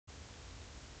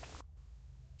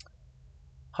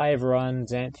Hi everyone,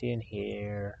 Xanthian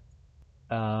here.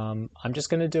 I'm just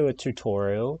going to do a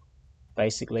tutorial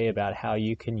basically about how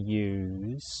you can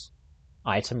use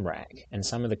item rack and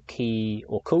some of the key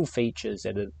or cool features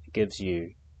that it gives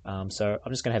you. So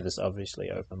I'm just going to have this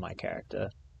obviously open my character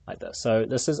like this. So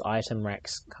this is item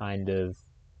rack's kind of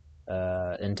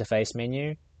interface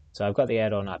menu. So I've got the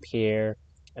add-on up here.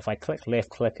 If I left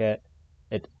click it,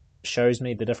 it shows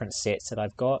me the different sets that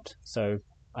I've got. So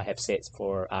I have sets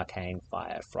for arcane,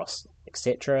 fire, frost,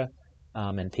 etc.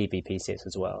 And PvP sets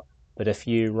as well. But if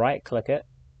you right click it,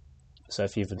 so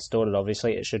if you've installed it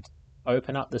obviously, it should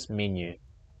open up this menu.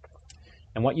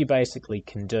 And what you basically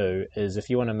can do is if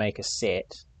you want to make a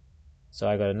set, so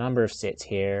I've got a number of sets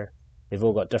here, they've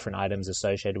all got different items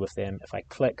associated with them. If I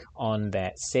click on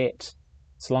that set,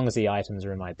 so long as the items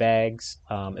are in my bags,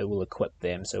 it will equip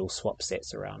them, so it will swap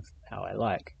sets around how I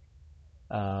like.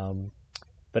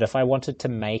 But if I wanted to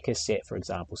make a set, for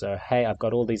example, so hey, I've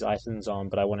got all these items on,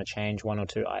 but I want to change one or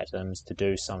two items to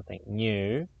do something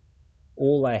new,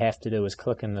 all I have to do is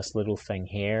click in this little thing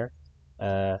here,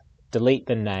 delete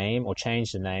the name or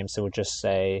change the name, so we'll just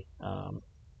say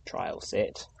trial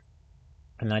set,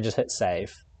 and I just hit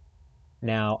save.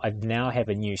 Now I have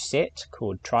a new set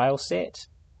called trial set,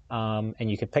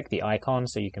 and you can pick the icon,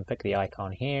 so you can pick the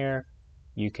icon here.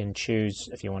 You can choose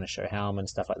if you want to show helm and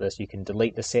stuff like this. You can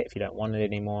delete the set if you don't want it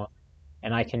anymore.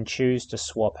 And I can choose to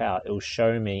swap out. It will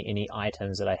show me any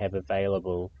items that I have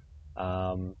available.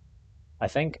 I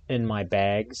think in my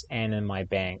bags and in my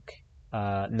bank.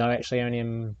 No, actually only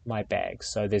in my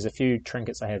bags. So there's a few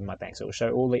trinkets I have in my bank. So it will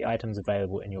show all the items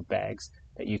available in your bags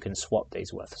that you can swap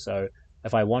these with. So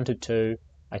if I wanted to,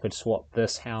 I could swap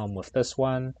this helm with this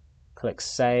one. Click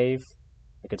save.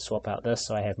 I could swap out this,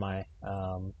 so I have my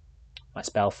my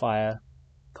spellfire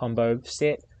combo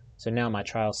set. So now my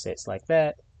trial set's like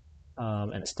that,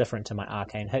 and it's different to my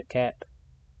arcane hit cap.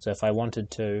 So if I wanted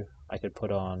to, I could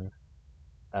put on.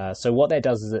 So what that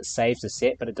does is it saves the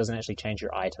set, but it doesn't actually change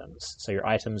your items. So your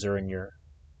items are in your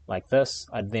like this.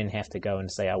 I'd then have to go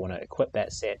and say I want to equip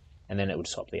that set, and then it would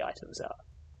swap the items out.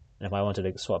 And if I wanted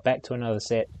to swap back to another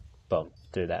set, boom,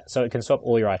 do that. So it can swap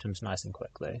all your items nice and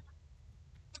quickly.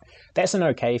 That's an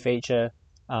okay feature.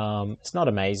 It's not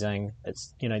amazing.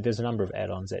 It's, there's a number of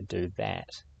add-ons that do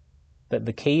that. But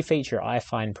the key feature I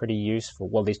find pretty useful,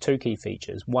 well, there's two key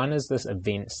features. One is this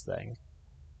events thing.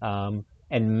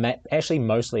 Actually,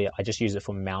 mostly I just use it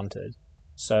for mounted.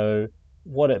 So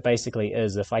what it basically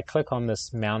is, if I click on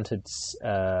this mounted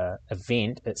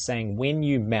event, it's saying when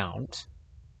you mount,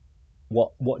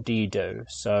 what do you do?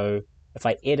 So if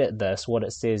I edit this, what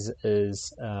it says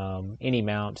is any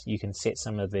mount, you can set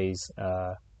some of these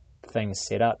things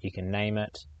set up, you can name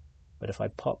it. But if I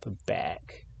pop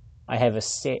back, I have a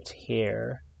set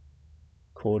here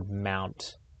called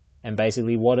mount. And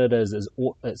basically what it is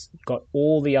it's got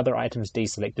all the other items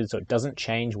deselected, so it doesn't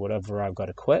change whatever I've got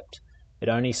equipped. It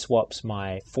only swaps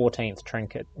my 14th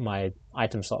trinket, my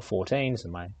item slot 14, so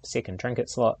my second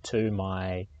trinket slot, to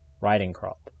my riding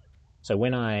crop. So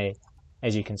when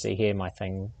as you can see here, my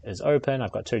thing is open,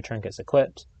 I've got two trinkets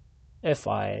equipped. If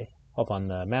I hop on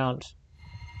the mount,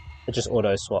 it just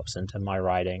auto swaps into my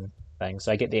riding thing.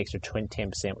 So I get the extra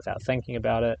 10% without thinking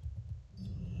about it.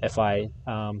 If I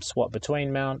swap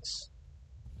between mounts,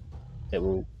 it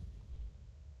will,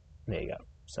 there you go.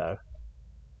 So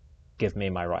give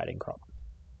me my riding crop.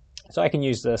 So I can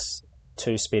use this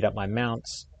to speed up my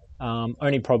mounts.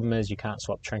 Only problem is you can't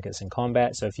swap trinkets in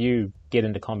combat. So if you get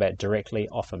into combat directly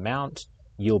off a mount,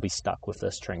 you'll be stuck with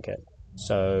this trinket.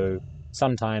 So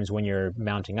sometimes when you're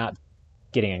mounting up,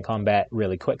 getting in combat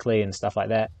really quickly and stuff like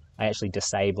that, I actually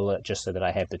disable it just so that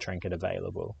I have the trinket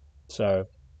available. So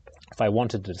if I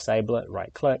wanted to disable it,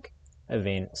 right click,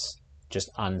 events,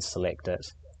 just unselect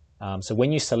it. So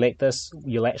when you select this,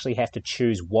 you'll actually have to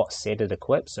choose what set it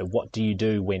equips. So what do you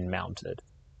do when mounted?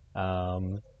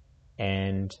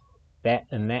 And that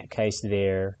in that case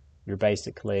there, you're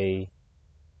basically,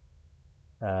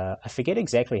 I forget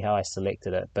exactly how I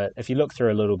selected it, but if you look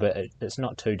through a little bit, it's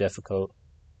not too difficult.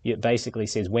 It basically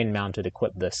says when mounted,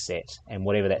 equip this set, and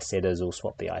whatever that set is will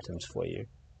swap the items for you.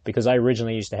 Because I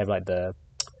originally used to have like the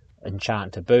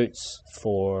enchant to boots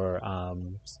for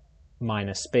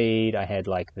minus speed. I had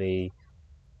like the,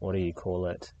 what do you call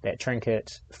it, that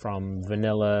trinket from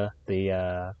vanilla,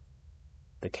 the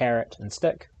carrot and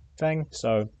stick thing.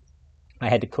 So I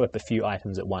had to equip a few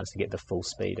items at once to get the full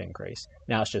speed increase.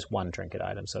 Now it's just one trinket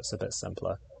item, so it's a bit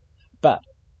simpler. But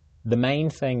the main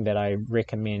thing that I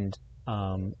recommend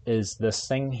is this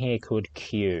thing here called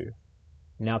Queue.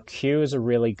 Now Queue is a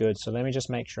really good, so let me just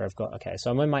make sure I've got, okay, so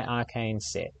I'm in my arcane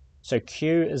set. So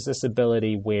Queue is this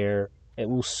ability where it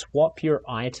will swap your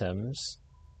items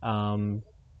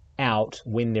out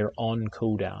when they're on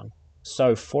cooldown.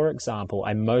 So, for example,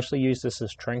 I mostly use this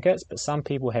as trinkets, but some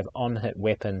people have on-hit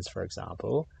weapons, for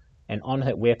example. And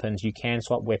on-hit weapons, you can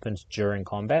swap weapons during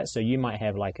combat. So you might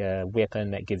have like a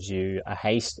weapon that gives you a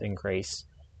haste increase.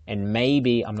 And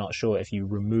maybe, I'm not sure, if you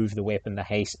remove the weapon, the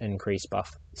haste increase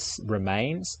buff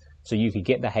remains. So you could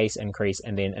get the haste increase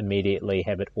and then immediately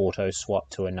have it auto-swap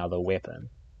to another weapon.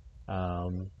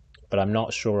 But I'm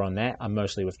not sure on that. I'm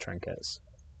mostly with trinkets.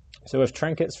 So with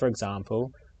trinkets, for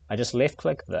example, I just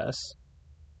left-click this.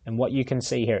 And what you can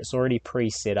see here, it's already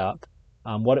pre-set up.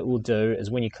 What it will do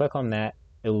is when you click on that,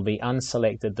 it will be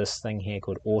unselected this thing here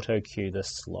called auto queue this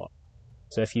slot.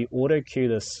 So if you auto queue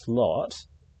this slot,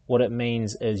 what it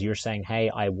means is you're saying,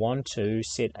 hey, I want to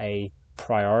set a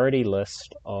priority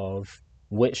list of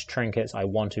which trinkets I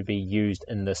want to be used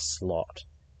in this slot.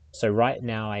 So right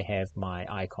now I have my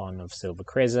icon of Silver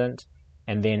Crescent,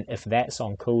 and then if that's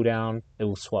on cooldown, it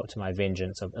will swap to my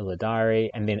Vengeance of Illidari,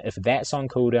 and then if that's on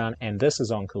cooldown and this is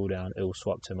on cooldown, it will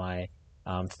swap to my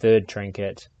third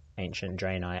trinket, Ancient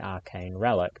Draenei Arcane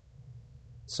Relic.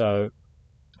 So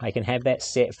I can have that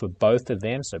set for both of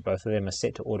them, so both of them are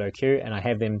set to auto queue, and I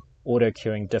have them auto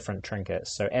queuing different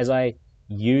trinkets. So as I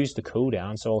use the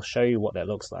cooldown, so I'll show you what that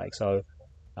looks like. So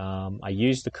I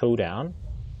use the cooldown,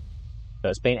 so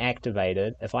it's been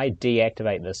activated. If I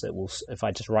deactivate this, it will. If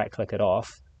I just right click it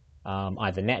off,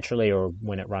 either naturally or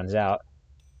when it runs out,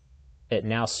 it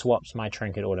now swaps my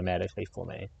trinket automatically for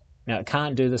me. Now, it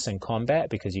can't do this in combat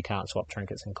because you can't swap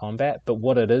trinkets in combat, but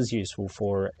what it is useful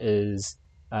for is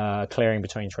clearing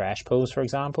between trash pools, for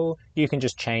example. You can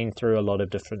just chain through a lot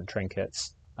of different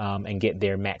trinkets and get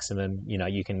their maximum.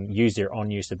 You can use their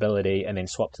on-use ability and then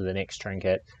swap to the next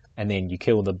trinket, and then you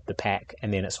kill the pack,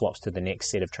 and then it swaps to the next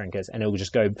set of trinkets, and it will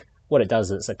just go. What it does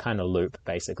is it's a kind of loop,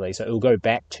 basically. So it will go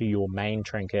back to your main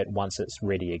trinket once it's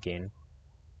ready again.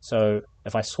 So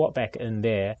if I swap back in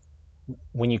there,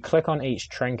 when you click on each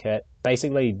trinket,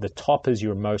 basically the top is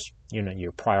your most,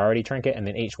 your priority trinket, and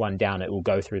then each one down, it will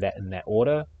go through that in that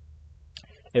order.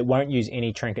 It won't use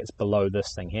any trinkets below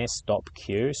this thing here, stop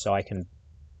queue, so I can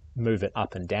move it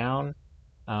up and down.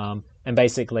 And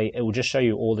basically, it will just show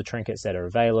you all the trinkets that are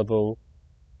available.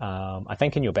 I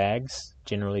think in your bags,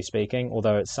 generally speaking,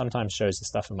 although it sometimes shows the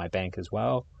stuff in my bank as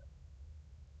well.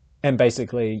 And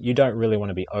basically, you don't really want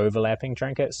to be overlapping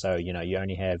trinkets, so you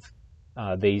only have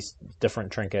these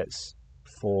different trinkets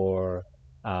for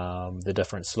the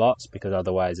different slots, because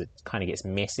otherwise it kind of gets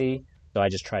messy. So I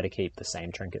just try to keep the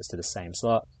same trinkets to the same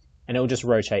slot, and it will just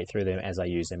rotate through them as I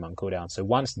use them on cooldown. So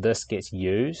once this gets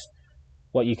used,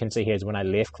 what you can see here is when I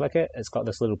left click it, it's got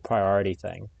this little priority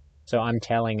thing. So I'm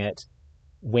telling it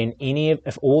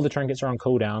if all the trinkets are on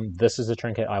cooldown, this is the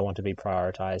trinket I want to be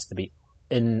prioritized to be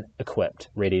equipped,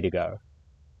 ready to go.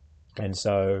 And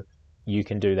so you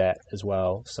can do that as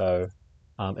well. So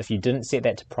if you didn't set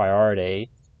that to priority,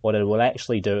 what it will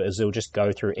actually do is it'll just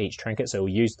go through each trinket. So it'll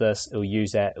use this, it'll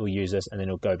use that, it'll use this, and then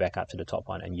it'll go back up to the top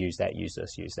one and use that, use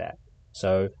this, use that.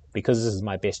 So because this is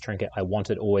my best trinket, I want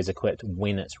it always equipped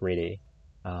when it's ready.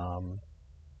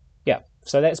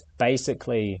 So that's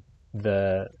basically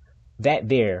that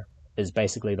there is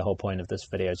basically the whole point of this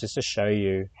video, just to show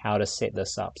you how to set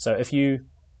this up. So if you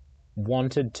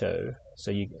wanted to,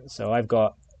 so I've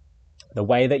got, the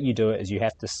way that you do it is you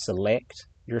have to select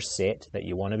your set that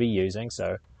you want to be using.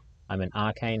 So I'm an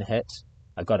arcane hit,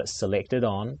 I've got it selected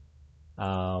on.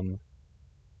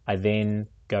 I then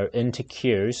go into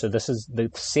queue. So this is the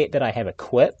set that I have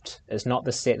equipped. It's not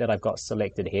the set that I've got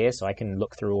selected here. So I can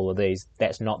look through all of these.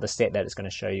 That's not the set that it's going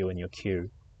to show you in your queue.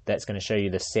 That's going to show you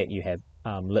the set you have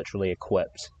literally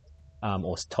equipped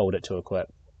or told it to equip.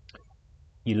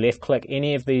 You left click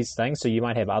any of these things. So you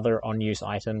might have other on-use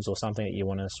items or something that you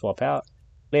want to swap out.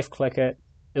 Left click it.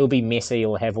 It'll be messy.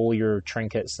 It'll have all your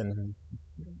trinkets and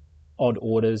odd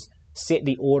orders. Set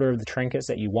the order of the trinkets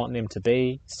that you want them to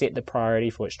be. Set the priority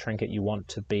for which trinket you want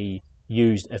to be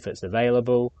used if it's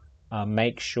available.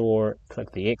 Make sure,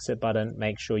 click the exit button.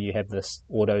 Make sure you have this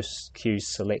auto queue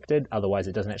selected. Otherwise,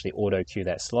 it doesn't actually auto queue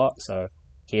that slot. So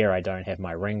here I don't have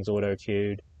my rings auto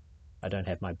queued. I don't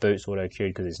have my boots auto queued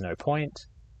because there's no point.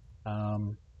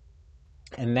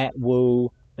 And that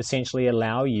will essentially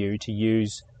allow you to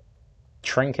use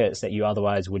trinkets that you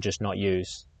otherwise would just not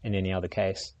use in any other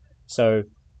case. So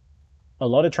a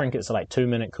lot of trinkets are like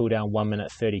 2-minute cooldown, 1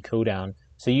 minute 30 cooldown.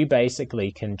 So you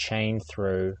basically can chain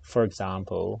through, for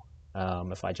example,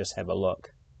 if I just have a look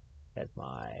at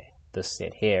this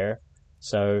set here.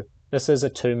 So this is a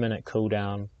 2-minute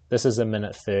cooldown. This is a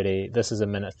minute 30. This is a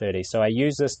minute 30. So I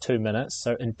use this 2 minutes.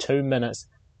 So in 2 minutes,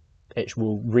 it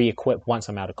will re-equip once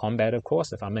I'm out of combat, of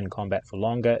course. If I'm in combat for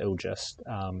longer, it'll just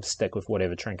stick with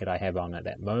whatever trinket I have on at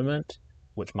that moment,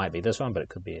 which might be this one, but it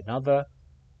could be another.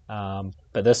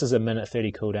 But this is a minute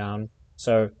 30 cooldown.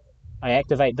 So I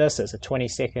activate this, it's a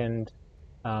 20-second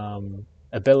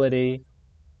ability.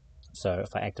 So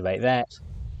if I activate that,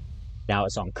 now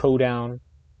it's on cooldown.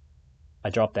 I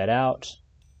drop that out.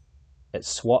 It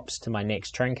swaps to my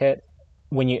next trinket.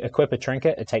 When you equip a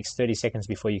trinket, it takes 30 seconds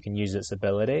before you can use its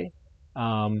ability.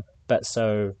 But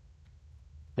so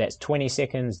that's 20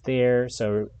 seconds there.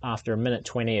 So after a minute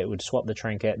 20, it would swap the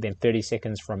trinket. Then 30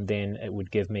 seconds from then, it would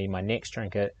give me my next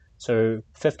trinket. So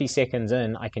 50 seconds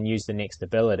in, I can use the next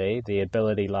ability. The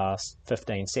ability lasts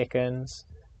 15 seconds.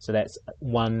 So that's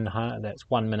 1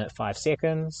 minute 5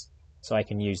 seconds. So I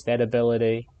can use that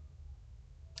ability.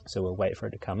 So we'll wait for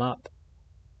it to come up.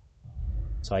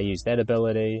 So I use that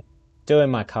ability,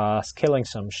 doing my cast, killing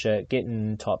some shit,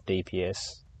 getting top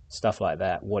DPS, stuff like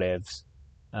that, whatevs.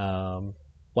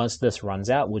 Once this runs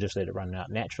out, we'll just let it run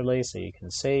out naturally so you can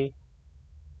see.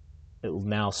 It will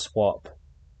now swap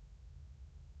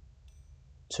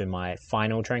to my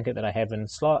final trinket that I have in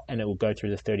slot, and it will go through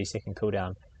the 30-second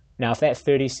cooldown. Now, if that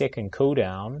 30-second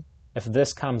cooldown, if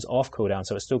this comes off cooldown,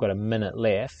 so it's still got a minute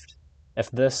left, if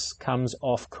this comes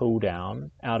off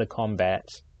cooldown, out of combat,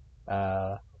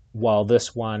 while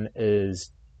this one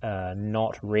is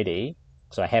not ready,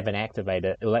 so I haven't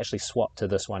activated it, it'll actually swap to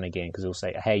this one again, because it'll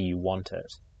say, hey, you want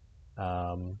it.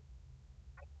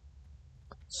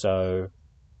 So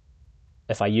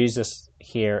if I use this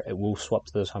here, it will swap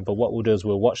to this one. But what we'll do is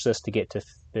we'll watch this to get to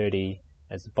 30.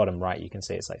 At the bottom right, you can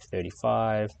see it's like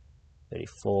 35,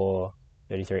 34,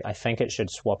 33. I think it should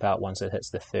swap out once it hits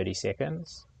the 30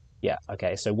 seconds. Yeah,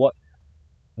 okay. So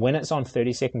when it's on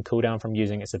 30-second cooldown from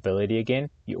using its ability again,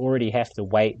 you already have to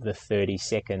wait the 30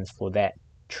 seconds for that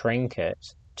trinket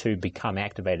to become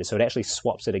activated. So it actually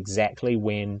swaps it exactly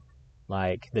when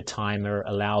like the timer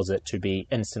allows it to be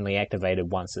instantly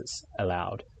activated once it's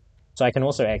allowed. So I can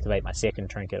also activate my second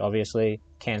trinket, obviously,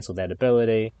 cancel that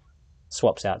ability,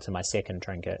 swaps out to my second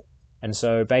trinket. And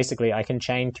so basically I can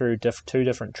chain through two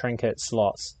different trinket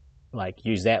slots, like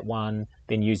use that one,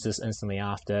 then use this instantly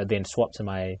after, then swap to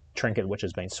my trinket which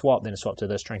has been swapped, then swap to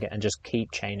this trinket, and just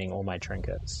keep chaining all my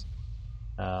trinkets.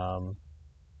 And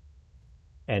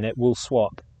it will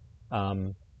swap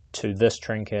to this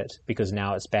trinket because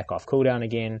now it's back off cooldown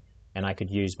again, and I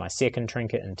could use my second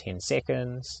trinket in 10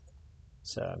 seconds.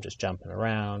 So I'm just jumping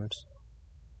around,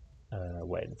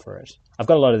 waiting for it. I've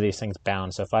got a lot of these things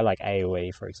bound, so if I like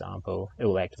AoE, for example, it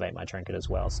will activate my trinket as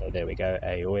well. So there we go,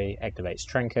 AoE, activates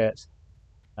trinket.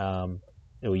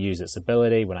 It will use its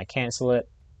ability. When I cancel it,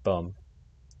 boom.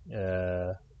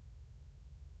 Well,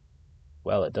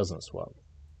 it doesn't swap.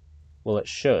 Well, it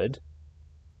should.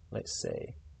 Let's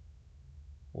see.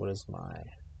 What is my...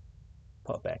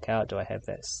 Pop back out. Do I have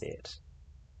that set?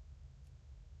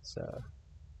 So...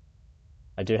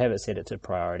 I do have it set to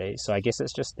priority, so I guess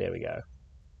it's just, there we go.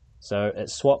 So it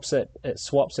swaps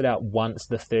it out once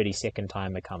the 30-second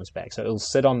timer comes back. So it'll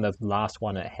sit on the last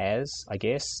one it has, I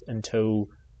guess, until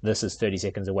this is 30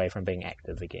 seconds away from being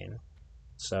active again.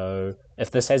 So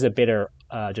if this has a better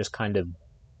just kind of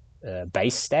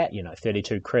base stat,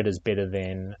 32 crit is better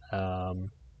than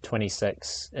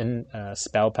 26 in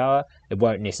spell power, it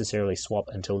won't necessarily swap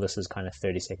until this is kind of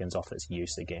 30 seconds off its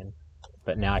use again.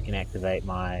 But now I can activate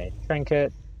my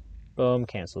trinket, boom,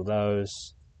 cancel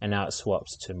those, and now it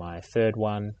swaps to my third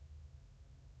one.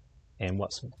 And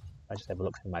I just have a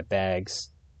look through my bags.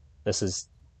 This is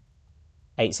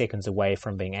 8 seconds away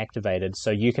from being activated. So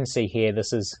you can see here,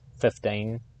 this is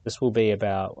 15. This will be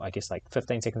about, I guess, like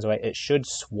 15 seconds away. It should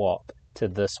swap to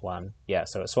this one. Yeah,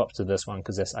 so it swaps to this one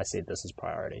because I said this is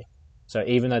priority. So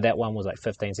even though that one was like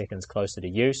 15 seconds closer to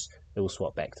use, it will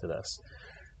swap back to this.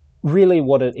 Really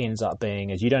what it ends up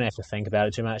being is you don't have to think about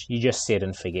it too much. You just set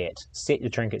and forget. Set your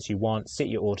trinkets you want, set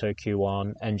your auto queue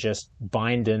on, and just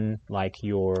bind in like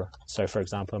your... So for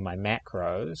example, in my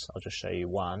macros, I'll just show you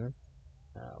one.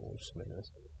 We'll just move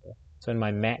this. So in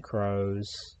my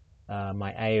macros,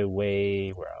 my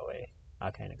AoE, where are we?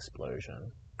 Arcane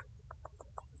Explosion.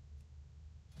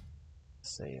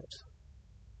 Let's see it.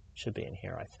 Should be in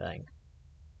here, I think.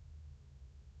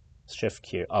 Shift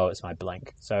Q. Oh, it's my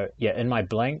blink. So yeah, in my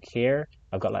blink here,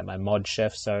 I've got like my mod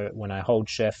shift. So when I hold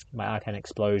shift, my Arcane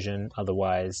Explosion,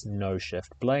 otherwise no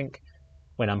shift blink.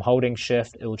 When I'm holding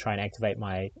shift, it will try and activate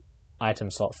my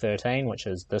item slot 13, which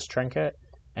is this trinket.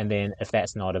 And then if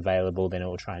that's not available, then it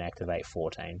will try and activate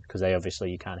 14, because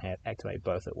you can't activate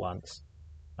both at once.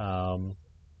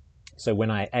 So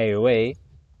when I AoE,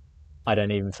 I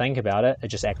don't even think about it. It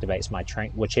just activates my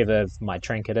whichever my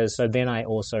trinket is. So then I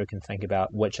also can think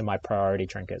about which are my priority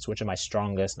trinkets, which are my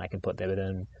strongest, and I can put them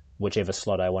in whichever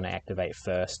slot I want to activate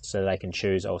first. So they can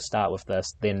choose, I'll start with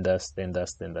this, then this, then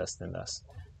this, then this, then this.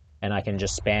 And I can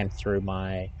just spam through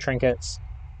my trinkets.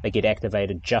 They get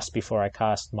activated just before I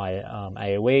cast my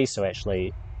AoE, so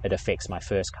actually it affects my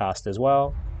first cast as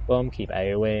well. Boom, keep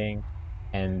AoEing,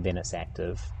 and then it's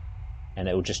active. And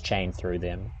it will just chain through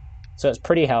them. So it's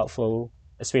pretty helpful,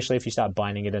 especially if you start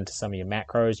binding it into some of your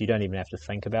macros. You don't even have to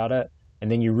think about it. And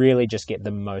then you really just get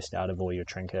the most out of all your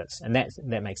trinkets. And that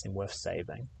makes them worth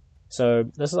saving. So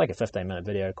this is like a 15-minute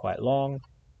video, quite long.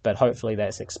 But hopefully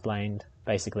that's explained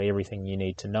basically everything you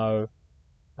need to know.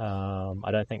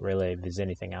 I don't think really there's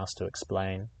anything else to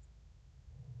explain.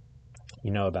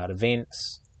 You know about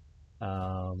events. You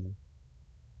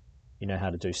know how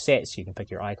to do sets. You can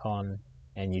pick your icon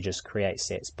and you just create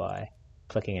sets by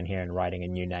clicking in here and writing a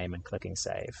new name and clicking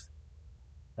save.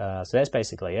 So that's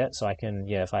basically it. So I can,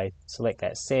 if I select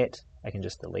that set, I can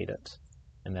just delete it,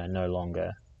 and then it's no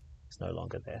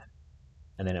longer there.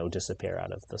 And then it will disappear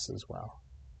out of this as well.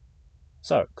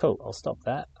 So cool, I'll stop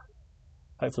that.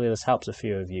 Hopefully this helps a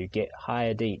few of you get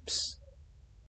higher deeps